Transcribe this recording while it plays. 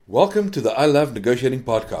Welcome to the I Love Negotiating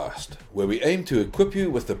podcast, where we aim to equip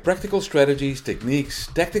you with the practical strategies, techniques,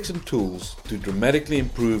 tactics, and tools to dramatically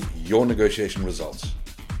improve your negotiation results.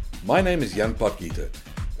 My name is Jan Potgieter.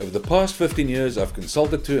 Over the past 15 years, I've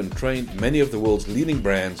consulted to and trained many of the world's leading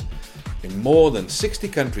brands in more than 60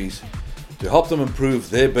 countries to help them improve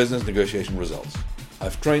their business negotiation results.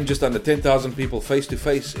 I've trained just under 10,000 people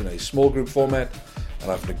face-to-face in a small group format,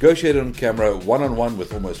 and I've negotiated on camera one-on-one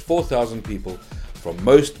with almost 4,000 people from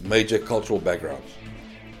most major cultural backgrounds.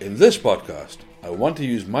 In this podcast, I want to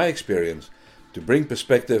use my experience to bring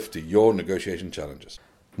perspective to your negotiation challenges.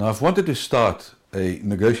 Now, I've wanted to start a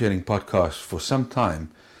negotiating podcast for some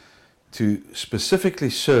time to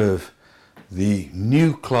specifically serve the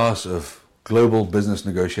new class of global business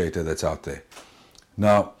negotiator that's out there.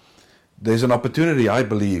 Now, there's an opportunity, I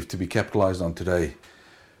believe, to be capitalized on today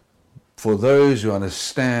for those who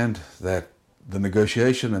understand that the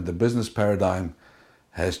negotiation and the business paradigm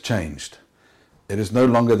has changed. It is no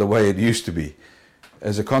longer the way it used to be.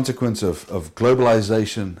 As a consequence of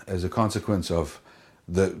globalization, as a consequence of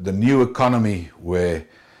the new economy where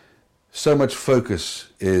so much focus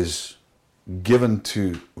is given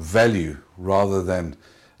to value rather than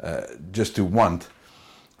just to want,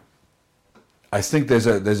 I think there's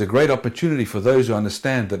a great opportunity for those who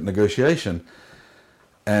understand that negotiation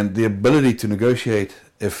and the ability to negotiate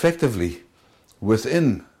effectively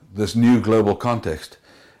within this new global context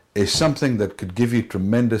is something that could give you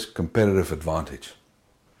tremendous competitive advantage.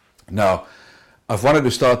 Now, I've wanted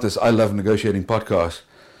to start this I Love Negotiating podcast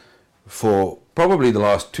for probably the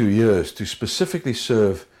last 2 years to specifically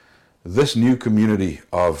serve this new community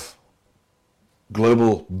of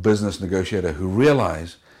global business negotiator who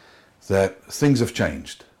realize that things have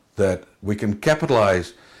changed, that we can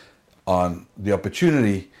capitalize on the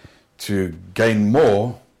opportunity to gain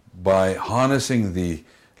more by harnessing the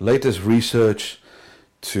latest research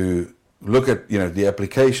to look at the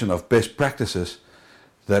application of best practices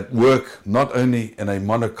that work not only in a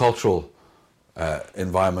monocultural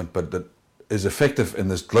environment, but that is effective in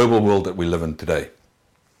this global world that we live in today.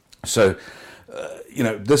 So,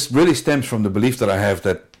 this really stems from the belief that I have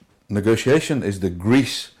that negotiation is the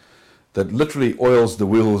grease that literally oils the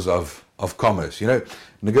wheels of commerce.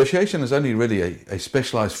 Negotiation is only really a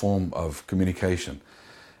specialized form of communication.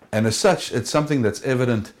 And as such, it's something that's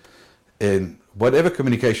evident in whatever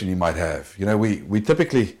communication you might have. We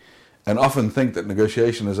typically and often think that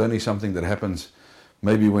negotiation is only something that happens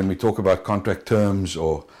maybe when we talk about contract terms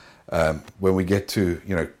or when we get to,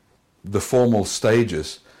 the formal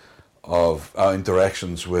stages of our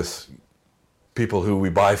interactions with people who we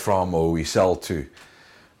buy from or we sell to.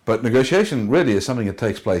 But negotiation really is something that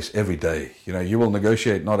takes place every day. You will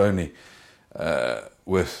negotiate not only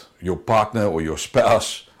with your partner or your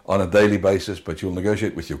spouse on a daily basis, but you'll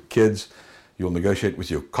negotiate with your kids, you'll negotiate with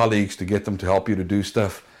your colleagues to get them to help you to do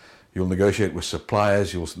stuff, you'll negotiate with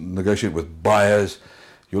suppliers, you'll negotiate with buyers,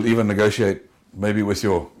 you'll even negotiate maybe with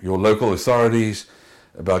your local authorities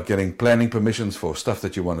about getting planning permissions for stuff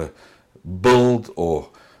that you want to build or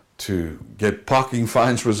to get parking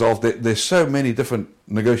fines resolved. There's so many different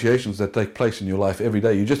negotiations that take place in your life every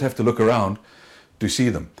day. You just have to look around to see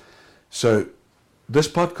them. So this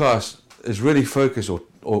podcast is really focused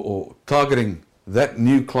or targeting that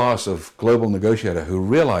new class of global negotiator who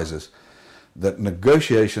realizes that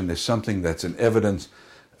negotiation is something that's in evidence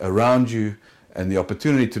around you and the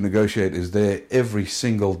opportunity to negotiate is there every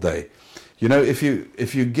single day. If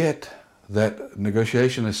you get that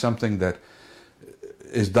negotiation is something that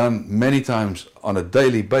is done many times on a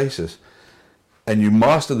daily basis and you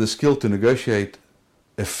master the skill to negotiate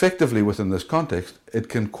effectively within this context, it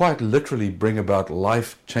can quite literally bring about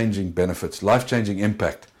life-changing benefits, life-changing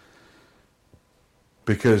impact.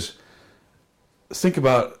 Because think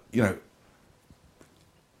about,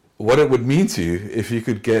 what it would mean to you if you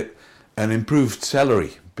could get an improved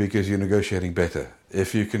salary because you're negotiating better.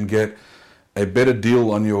 If you can get a better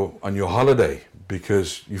deal on your holiday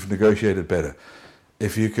because you've negotiated better.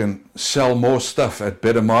 If you can sell more stuff at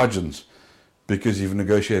better margins because you've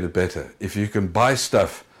negotiated better. If you can buy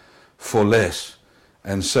stuff for less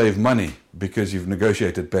and save money because you've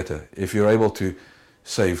negotiated better. If you're able to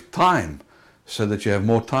save time so that you have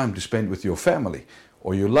more time to spend with your family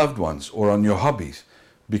or your loved ones or on your hobbies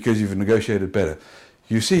because you've negotiated better.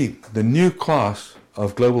 You see, the new class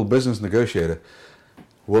of global business negotiator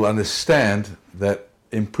will understand that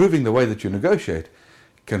improving the way that you negotiate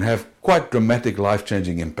can have quite dramatic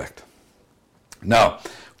life-changing impact. Now,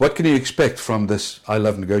 what can you expect from this I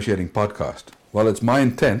Love Negotiating podcast? Well, it's my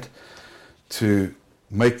intent to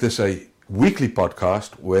make this a weekly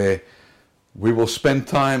podcast where we will spend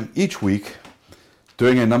time each week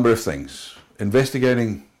doing a number of things,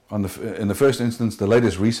 investigating in the first instance, the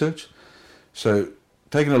latest research. So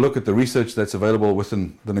taking a look at the research that's available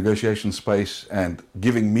within the negotiation space and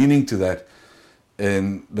giving meaning to that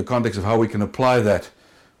in the context of how we can apply that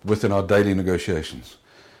within our daily negotiations.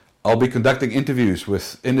 I'll be conducting interviews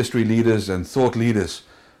with industry leaders and thought leaders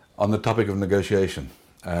on the topic of negotiation.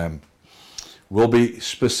 We'll be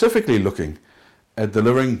specifically looking at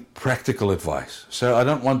delivering practical advice. So I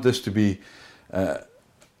don't want this to be a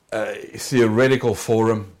theoretical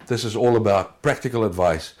forum. This is all about practical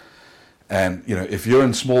advice. And if you're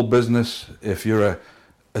in small business, if you're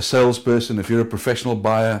a salesperson, if you're a professional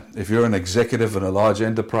buyer, if you're an executive in a large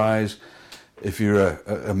enterprise, if you're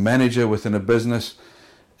a manager within a business,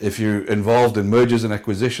 if you're involved in mergers and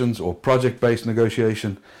acquisitions or project-based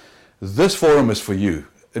negotiation, this forum is for you.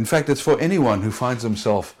 In fact, it's for anyone who finds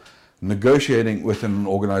himself negotiating within an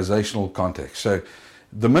organizational context. So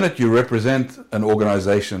the minute you represent an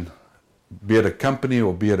organization, be it a company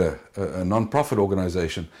or be it a non-profit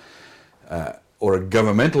organization or a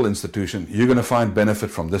governmental institution, you're going to find benefit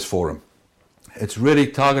from this forum. It's really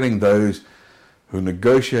targeting those who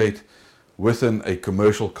negotiate within a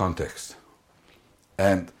commercial context.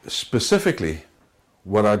 And specifically,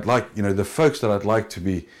 what I'd like, the folks that I'd like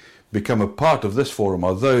to become a part of this forum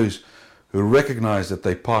are those who recognize that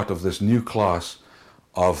they're part of this new class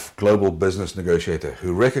of global business negotiator,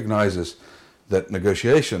 who recognizes that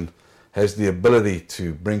negotiation has the ability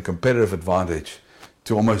to bring competitive advantage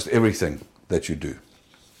to almost everything that you do.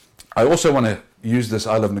 I also want to use this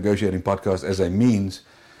I Love Negotiating podcast as a means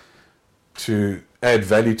to add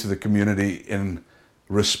value to the community in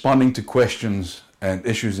responding to questions and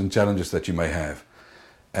issues and challenges that you may have.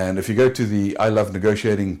 And if you go to the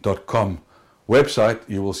ilovenegotiating.com website,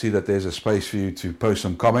 you will see that there's a space for you to post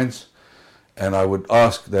some comments. And I would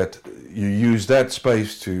ask that you use that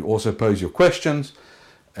space to also pose your questions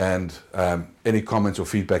and any comments or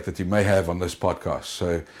feedback that you may have on this podcast.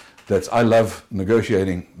 So that's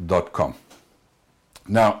ilovenegotiating.com.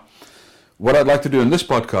 Now, what I'd like to do in this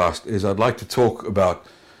podcast is I'd like to talk about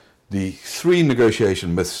the 3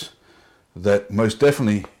 negotiation myths that most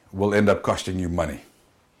definitely will end up costing you money.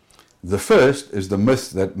 The first is the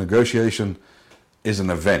myth that negotiation is an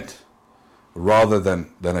event rather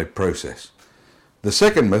than a process. The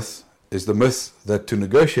second myth is the myth that to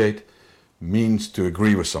negotiate means to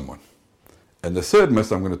agree with someone. And the third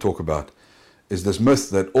myth I'm going to talk about is this myth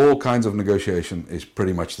that all kinds of negotiation is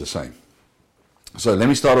pretty much the same. So let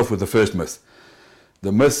me start off with the first myth.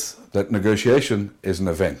 The myth that negotiation is an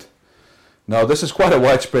event. Now, this is quite a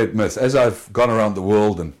widespread myth. As I've gone around the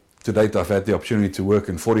world, and to date I've had the opportunity to work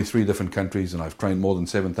in 43 different countries and I've trained more than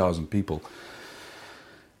 7,000 people.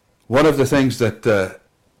 One of the things that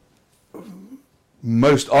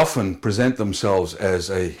most often present themselves as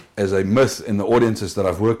a myth in the audiences that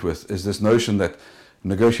I've worked with is this notion that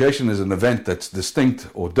negotiation is an event that's distinct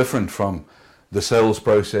or different from the sales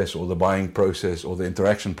process or the buying process or the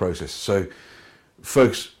interaction process. So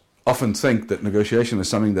folks often think that negotiation is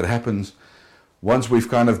something that happens once we've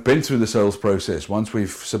kind of been through the sales process, once we've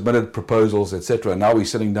submitted proposals, etc. Now we're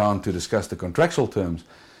sitting down to discuss the contractual terms.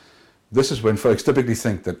 This is when folks typically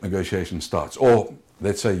think that negotiation starts. Or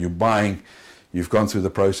let's say you're buying, you've gone through the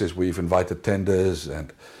process where you've invited tenders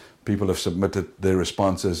and people have submitted their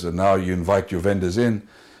responses, and now you invite your vendors in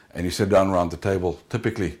and you sit down around the table.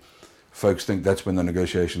 Typically, folks think that's when the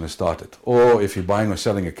negotiation has started. Or if you're buying or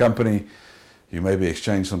selling a company, you maybe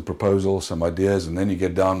exchange some proposals, some ideas, and then you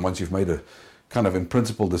get down once you've made a kind of in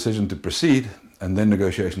principle decision to proceed, and then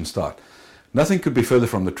negotiations start. Nothing could be further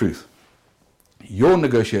from the truth. Your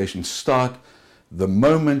negotiations start the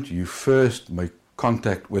moment you first make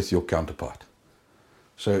contact with your counterpart.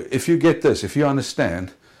 So if you get this, if you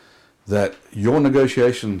understand that your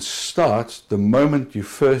negotiation starts the moment you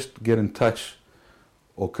first get in touch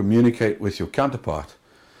or communicate with your counterpart,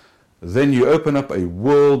 then you open up a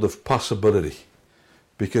world of possibility,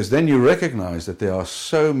 because then you recognize that there are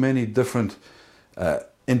so many different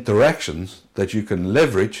interactions that you can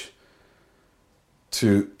leverage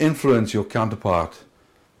to influence your counterpart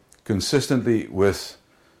consistently with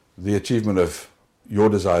the achievement of your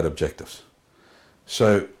desired objectives.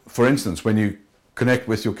 So, for instance, when you connect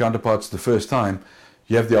with your counterparts the first time,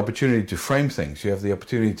 you have the opportunity to frame things. You have the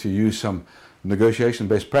opportunity to use some negotiation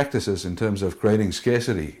best practices in terms of creating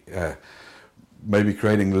scarcity, maybe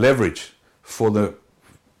creating leverage for the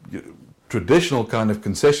traditional kind of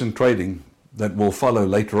concession trading that will follow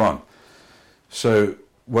later on. So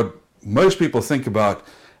what most people think about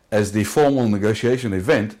as the formal negotiation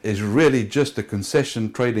event is really just the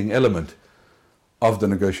concession trading element of the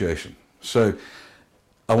negotiation. So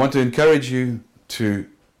I want to encourage you to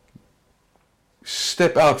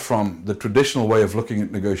step out from the traditional way of looking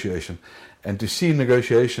at negotiation and to see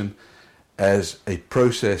negotiation as a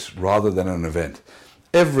process rather than an event.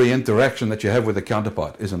 Every interaction that you have with a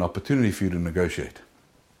counterpart is an opportunity for you to negotiate.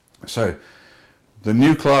 So the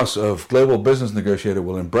new class of global business negotiator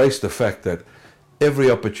will embrace the fact that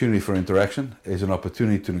every opportunity for interaction is an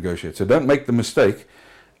opportunity to negotiate. So don't make the mistake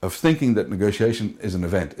of thinking that negotiation is an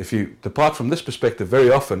event. If you depart from this perspective,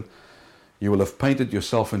 very often you will have painted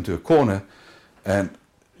yourself into a corner, and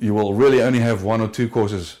you will really only have one or two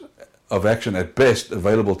courses of action at best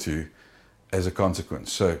available to you as a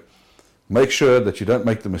consequence. So make sure that you don't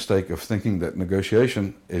make the mistake of thinking that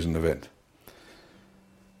negotiation is an event.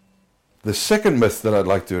 The second myth that I'd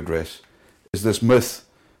like to address is this myth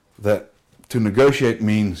that to negotiate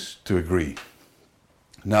means to agree.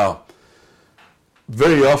 Now,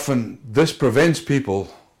 very often this prevents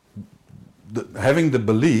people having the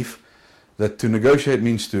belief that to negotiate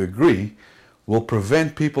means to agree will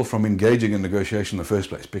prevent people from engaging in negotiation in the first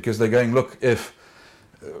place, because they're going, look, if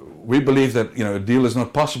we believe that a deal is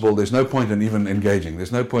not possible, there's no point in even engaging,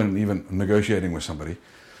 there's no point in even negotiating with somebody,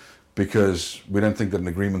 because we don't think that an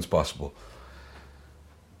agreement's possible.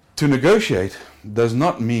 To negotiate does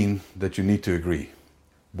not mean that you need to agree.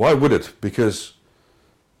 Why would it? Because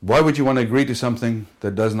why would you want to agree to something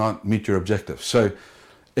that does not meet your objective? So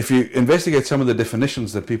if you investigate some of the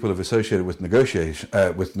definitions that people have associated with negotiation,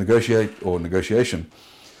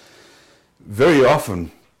 very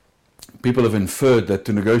often people have inferred that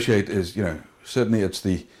to negotiate is, certainly it's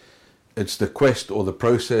the quest or the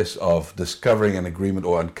process of discovering an agreement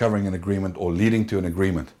or uncovering an agreement or leading to an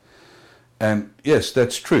agreement. And yes,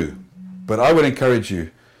 that's true. But I would encourage you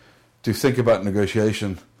to think about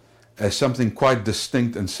negotiation as something quite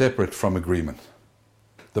distinct and separate from agreement.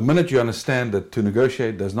 The minute you understand that to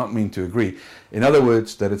negotiate does not mean to agree, in other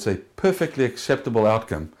words, that it's a perfectly acceptable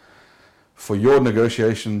outcome for your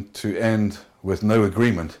negotiation to end with no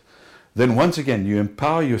agreement, then once again you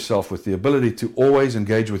empower yourself with the ability to always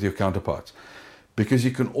engage with your counterparts, because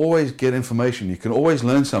you can always get information, you can always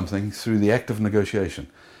learn something through the act of negotiation,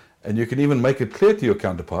 and you can even make it clear to your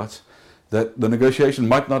counterparts that the negotiation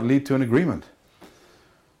might not lead to an agreement.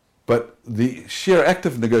 But the sheer act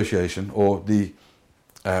of negotiation, or the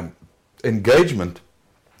engagement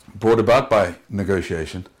brought about by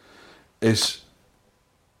negotiation, is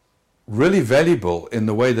really valuable in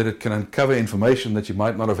the way that it can uncover information that you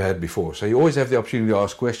might not have had before. So you always have the opportunity to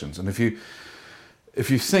ask questions. And if you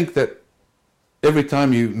think that every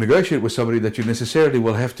time you negotiate with somebody that you necessarily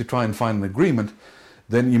will have to try and find an agreement,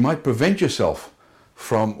 then you might prevent yourself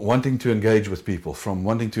from wanting to engage with people, from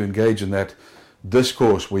wanting to engage in that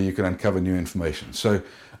discourse where you can uncover new information. So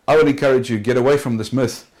I would encourage you, get away from this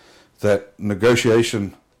myth that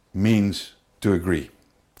negotiation means to agree.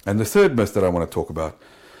 And the third myth that I want to talk about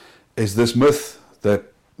is this myth that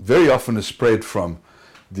very often is spread from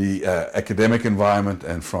the academic environment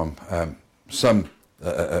and from some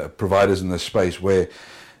providers in this space, where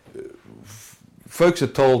folks are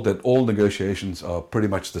told that all negotiations are pretty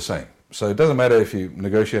much the same. So it doesn't matter if you're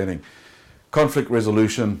negotiating conflict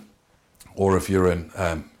resolution, or if you're in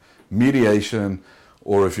mediation,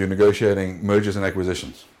 or if you're negotiating mergers and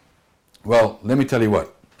acquisitions. Well, let me tell you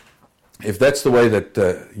what, if that's the way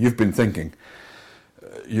that you've been thinking,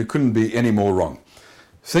 you couldn't be any more wrong.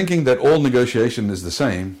 Thinking that all negotiation is the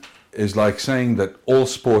same is like saying that all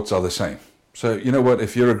sports are the same. So you know what,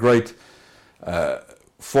 if you're a great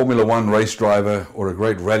Formula One race driver or a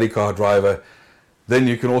great rally car driver, then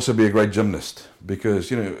you can also be a great gymnast,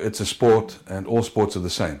 because it's a sport and all sports are the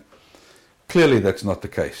same. Clearly that's not the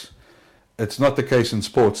case. It's not the case in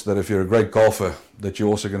sports that if you're a great golfer that you're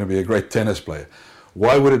also going to be a great tennis player.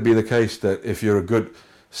 Why would it be the case that if you're a good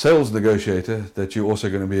sales negotiator that you're also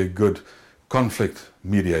going to be a good conflict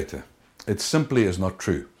mediator? It simply is not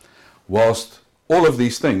true. Whilst all of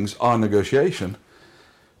these things are negotiation,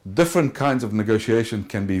 different kinds of negotiation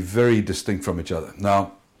can be very distinct from each other.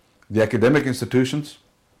 Now, the academic institutions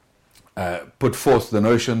put forth the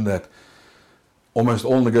notion that almost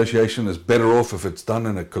all negotiation is better off if it's done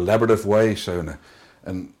in a collaborative way, so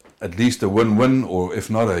in at least a win-win, or if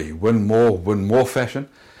not a win-more fashion.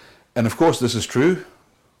 And of course this is true.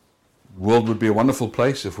 The world would be a wonderful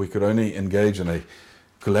place if we could only engage in a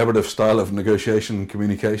collaborative style of negotiation and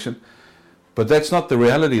communication. But that's not the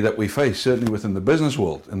reality that we face, certainly within the business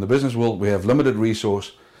world. In the business world we have limited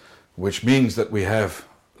resource, which means that we have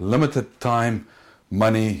limited time,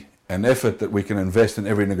 money, and effort that we can invest in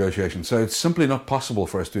every negotiation. So it's simply not possible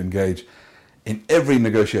for us to engage in every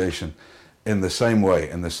negotiation in the same way,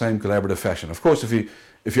 in the same collaborative fashion. Of course,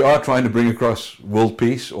 if you are trying to bring across world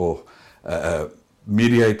peace or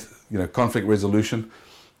mediate conflict resolution,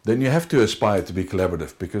 then you have to aspire to be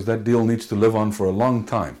collaborative, because that deal needs to live on for a long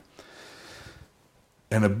time.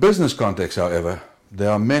 In a business context, however, there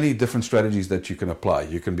are many different strategies that you can apply.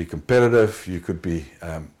 You can be competitive, you could be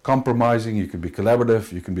compromising, you can be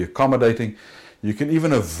collaborative, you can be accommodating, you can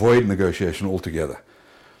even avoid negotiation altogether.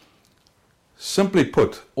 Simply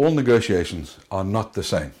put, all negotiations are not the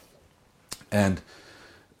same. And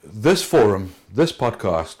this forum, this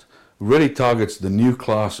podcast, really targets the new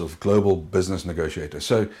class of global business negotiators.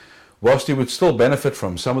 So whilst you would still benefit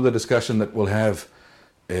from some of the discussion that we'll have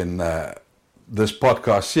in this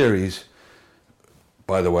podcast series,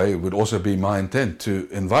 by the way, it would also be my intent to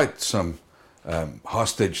invite some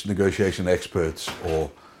hostage negotiation experts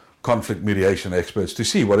or conflict mediation experts to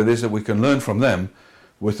see what it is that we can learn from them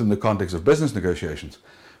within the context of business negotiations.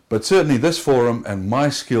 But certainly this forum and my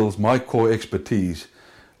skills, my core expertise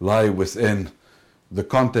lie within the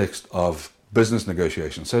context of business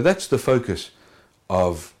negotiations. So that's the focus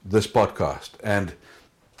of this podcast. And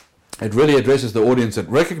it really addresses the audience that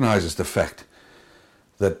recognizes the fact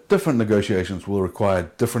that different negotiations will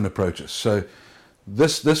require different approaches. So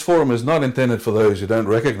this forum is not intended for those who don't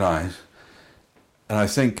recognize, and I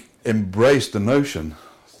think embrace the notion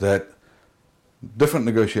that different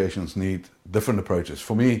negotiations need different approaches.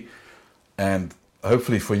 For me, and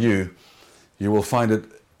hopefully for you, you will find it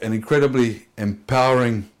an incredibly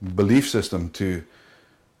empowering belief system to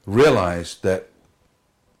realize that,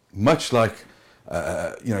 much like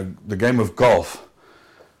the game of golf,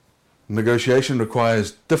 negotiation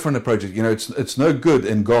requires different approaches. It's no good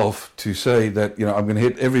in golf to say that I'm going to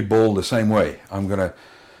hit every ball the same way. I'm going to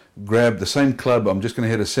grab the same club. I'm just going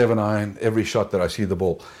to hit a 7-iron every shot that I see the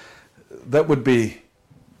ball. That would be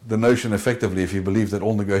the notion, effectively, if you believe that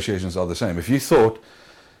all negotiations are the same. If you thought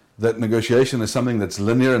that negotiation is something that's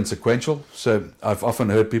linear and sequential, so I've often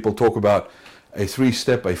heard people talk about a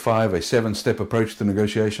 3-step, a 5, a 7-step approach to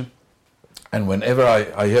negotiation. And whenever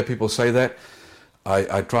I hear people say that,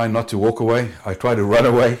 I try not to walk away. I try to run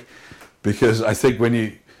away, because I think when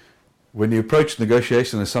you approach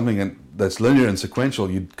negotiation as something that's linear and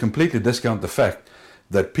sequential, you completely discount the fact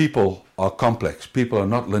that people are complex. People are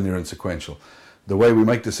not linear and sequential. The way we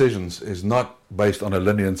make decisions is not based on a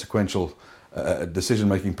linear and sequential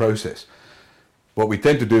decision-making process. What we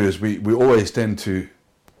tend to do is we always tend to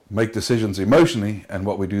make decisions emotionally, and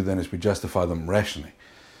what we do then is we justify them rationally.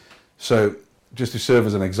 So just to serve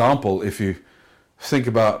as an example, if you think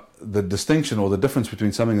about the distinction or the difference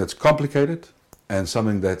between something that's complicated and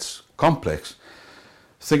something that's complex,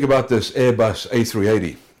 think about this Airbus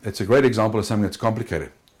A380. It's a great example of something that's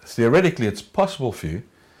complicated. Theoretically, it's possible for you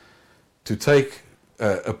to take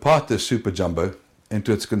apart this super jumbo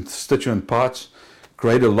into its constituent parts,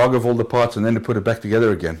 create a log of all the parts, and then to put it back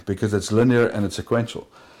together again, because it's linear and it's sequential.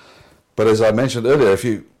 But as I mentioned earlier,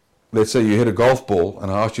 let's say you hit a golf ball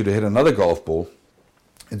and I asked you to hit another golf ball,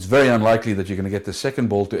 it's very unlikely that you're going to get the second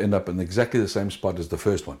ball to end up in exactly the same spot as the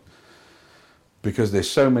first one, because there's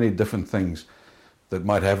so many different things that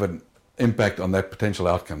might have an impact on that potential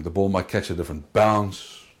outcome. The ball might catch a different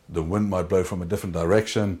bounce, the wind might blow from a different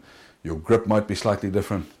direction, your grip might be slightly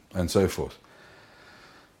different, and so forth.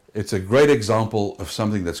 It's a great example of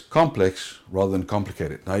something that's complex rather than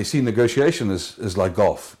complicated. Now you see, negotiation is like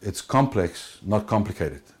golf. It's complex, not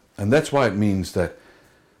complicated. And that's why it means that,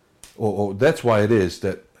 or that's why it is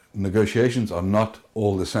that negotiations are not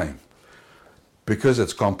all the same, because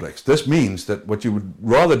it's complex. This means that what you would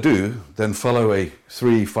rather do than follow a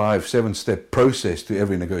 3, 5, 7-step process to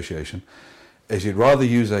every negotiation is you'd rather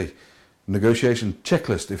use a negotiation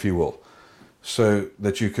checklist, if you will, so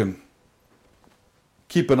that you can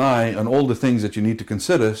keep an eye on all the things that you need to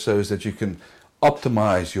consider so as that you can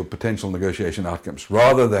optimize your potential negotiation outcomes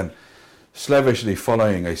rather than slavishly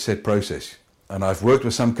following a set process. And I've worked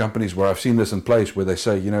with some companies where I've seen this in place, where they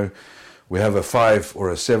say, we have a 5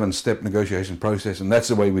 or a 7-step negotiation process, and that's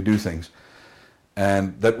the way we do things.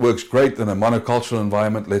 And that works great in a monocultural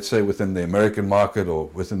environment, let's say within the American market or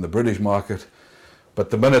within the British market. But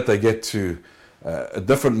the minute they get to a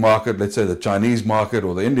different market, let's say the Chinese market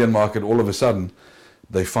or the Indian market, all of a sudden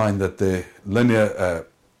they find that their linear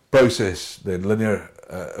process, their linear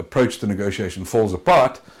approach to negotiation falls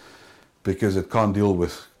apart, because it can't deal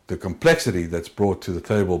with the complexity that's brought to the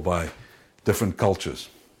table by different cultures.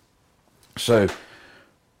 So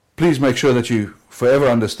please make sure that you forever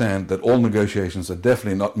understand that all negotiations are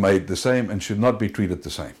definitely not made the same and should not be treated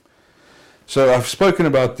the same. So I've spoken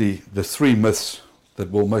about the 3 myths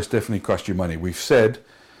that will most definitely cost you money. We've said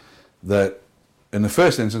that in the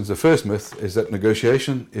first instance, the first myth is that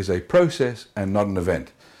negotiation is a process and not an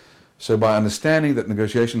event. So by understanding that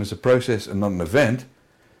negotiation is a process and not an event,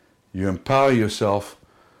 you empower yourself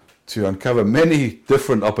to uncover many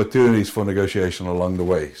different opportunities for negotiation along the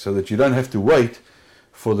way, so that you don't have to wait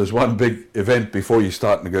for this one big event before you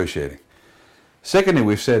start negotiating. Secondly,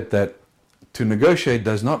 we've said that to negotiate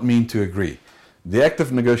does not mean to agree. The act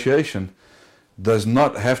of negotiation does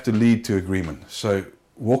not have to lead to agreement. So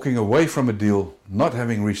walking away from a deal, not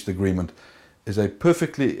having reached agreement, is a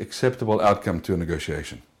perfectly acceptable outcome to a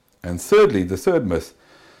negotiation. And thirdly, the third myth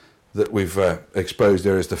that we've exposed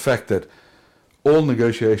there is the fact that all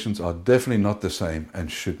negotiations are definitely not the same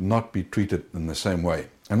and should not be treated in the same way.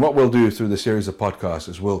 And what we'll do through the series of podcasts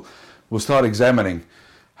is we'll start examining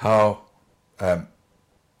how,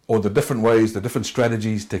 or the different ways, the different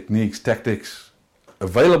strategies, techniques, tactics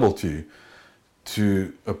available to you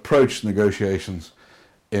to approach negotiations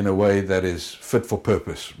in a way that is fit for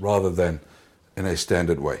purpose rather than in a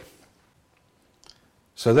standard way.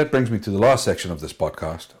 So that brings me to the last section of this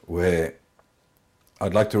podcast, where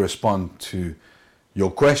I'd like to respond to your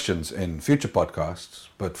questions in future podcasts.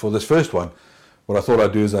 But for this first one, what I thought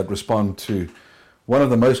I'd do is I'd respond to one of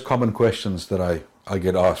the most common questions that I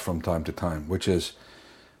get asked from time to time, which is,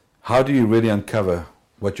 how do you really uncover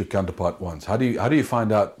what your counterpart wants? How do you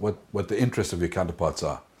find out what the interests of your counterparts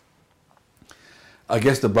are? I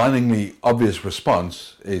guess the blindingly obvious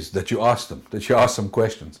response is that you ask some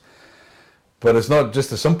questions. But it's not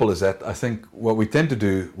just as simple as that. I think what we tend to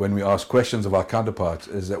do when we ask questions of our counterparts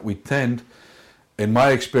is that we tend, in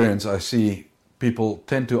my experience, I see people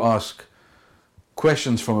tend to ask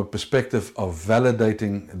questions from a perspective of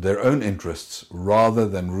validating their own interests rather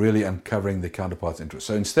than really uncovering the counterpart's interests.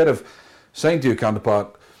 So instead of saying to your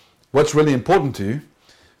counterpart, what's really important to you,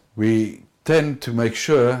 we tend to make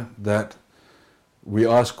sure that we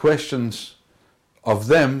ask questions of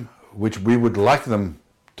them which we would like them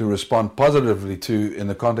to respond positively to in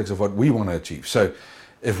the context of what we want to achieve. So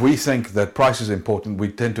if we think that price is important, we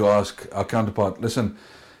tend to ask our counterpart, listen,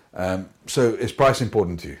 so is price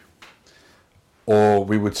important to you? Or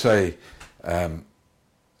we would say,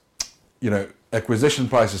 acquisition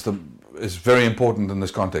price is very important in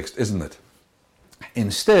this context, isn't it?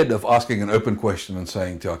 Instead of asking an open question and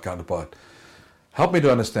saying to our counterpart, help me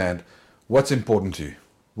to understand what's important to you.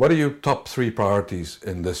 What are your top 3 priorities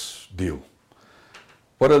in this deal?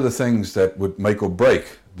 What are the things that would make or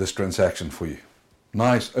break this transaction for you?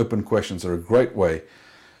 Nice open questions are a great way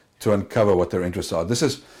to uncover what their interests are. This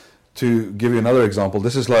is, to give you another example,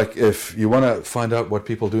 this is like if you want to find out what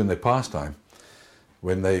people do in their pastime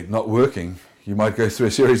when they're not working, you might go through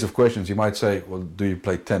a series of questions. You might say, well, do you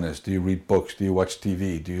play tennis? Do you read books? Do you watch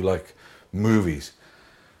TV? Do you like movies?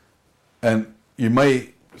 And you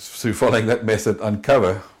may, through following that method,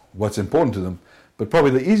 uncover what's important to them. But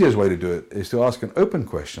probably the easiest way to do it is to ask an open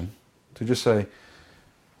question, to just say,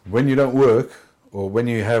 when you don't work or when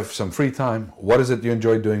you have some free time, what is it you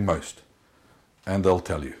enjoy doing most? And they'll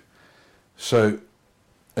tell you. So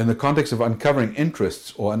in the context of uncovering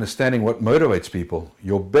interests or understanding what motivates people,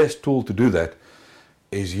 your best tool to do that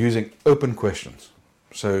is using open questions.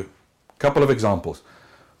 So a couple of examples.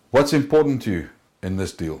 What's important to you in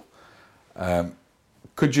this deal?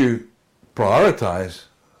 Could you prioritize,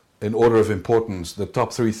 in order of importance, the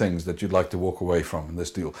top 3 things that you'd like to walk away from in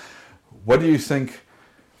this deal? What do you think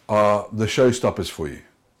are the showstoppers for you?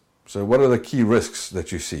 So what are the key risks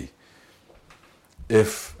that you see?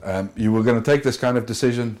 If you were going to take this kind of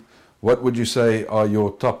decision, what would you say are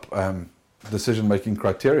your top decision-making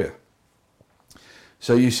criteria?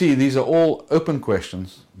 So you see, these are all open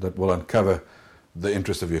questions that will uncover the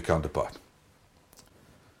interest of your counterpart.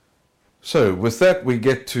 So with that, we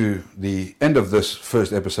get to the end of this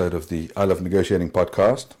first episode of the I Love Negotiating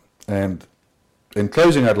podcast. And in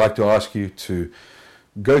closing, I'd like to ask you to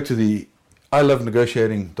go to the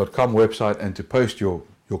ilovenegotiating.com website and to post your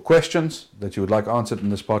questions that you would like answered in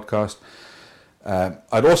this podcast.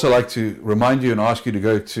 I'd also like to remind you and ask you to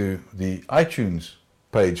go to the iTunes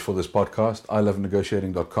page for this podcast,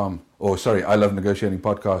 ilovenegotiating.com, I Love Negotiating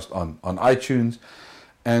podcast on iTunes,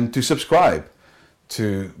 and to subscribe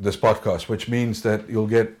to this podcast, which means that you'll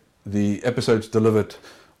get the episodes delivered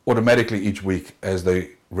automatically each week as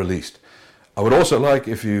they released. I would also like,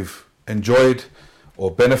 if you've enjoyed or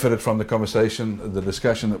benefited from the conversation, the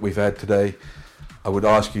discussion that we've had today, I would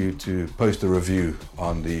ask you to post a review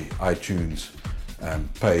on the iTunes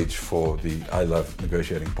page for the I Love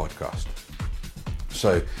Negotiating podcast.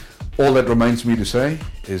 So all that remains me to say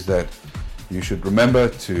is that you should remember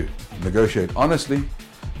to negotiate honestly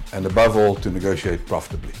and above all to negotiate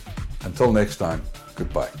profitably. Until next time,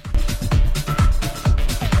 goodbye.